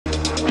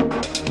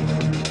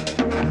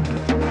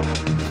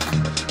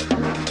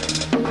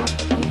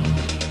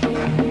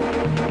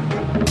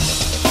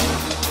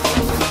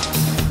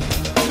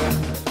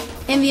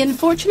In the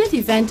unfortunate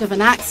event of an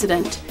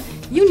accident,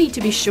 you need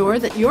to be sure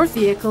that your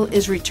vehicle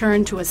is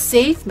returned to a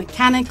safe,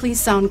 mechanically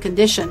sound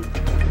condition.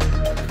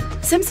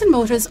 Simpson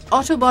Motors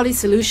Auto Body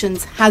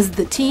Solutions has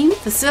the team,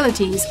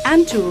 facilities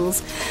and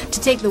tools to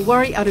take the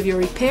worry out of your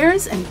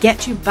repairs and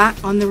get you back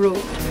on the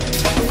road.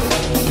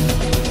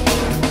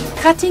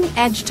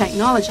 Cutting-edge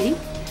technology,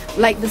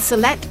 like the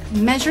CELETTE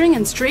measuring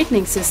and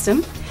straightening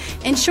system,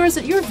 ensures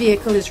that your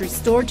vehicle is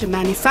restored to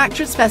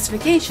manufacturer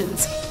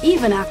specifications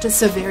even after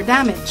severe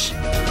damage.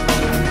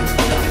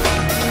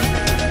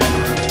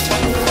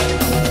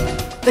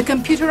 The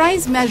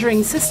computerized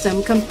measuring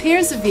system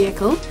compares the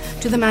vehicle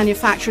to the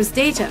manufacturer's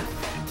data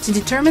to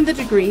determine the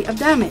degree of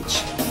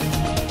damage.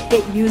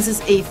 It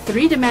uses a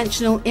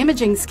three-dimensional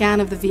imaging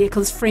scan of the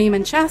vehicle's frame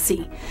and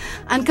chassis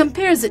and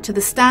compares it to the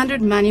standard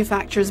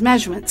manufacturer's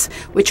measurements,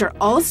 which are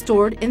all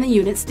stored in the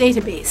unit's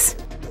database.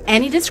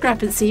 Any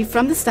discrepancy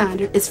from the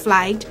standard is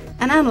flagged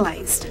and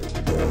analysed.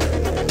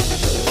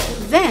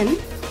 Then,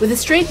 with a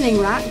straightening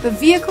rack, the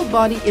vehicle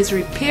body is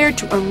repaired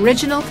to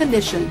original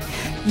condition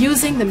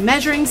using the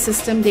measuring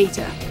system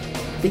data.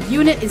 The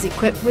unit is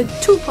equipped with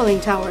 2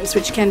 pulling towers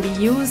which can be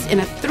used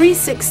in a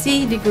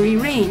 360-degree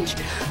range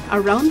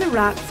around the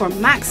rack for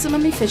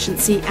maximum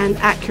efficiency and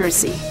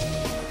accuracy.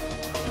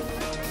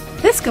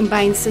 This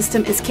combined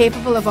system is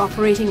capable of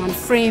operating on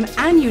frame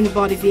and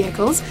unibody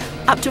vehicles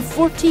up to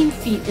 14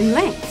 feet in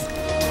length.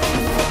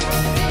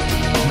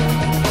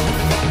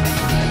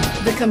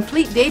 The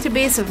complete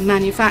database of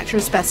manufacturer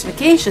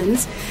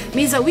specifications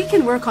means that we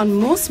can work on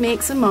most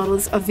makes and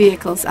models of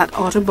vehicles at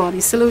Auto Body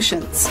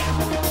Solutions.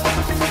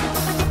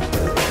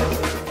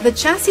 The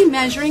chassis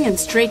measuring and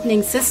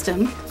straightening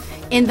system,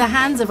 in the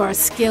hands of our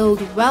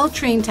skilled,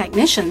 well-trained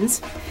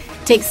technicians,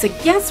 takes the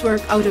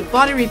guesswork out of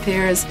body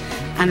repairs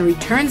and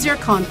returns your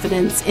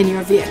confidence in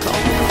your vehicle.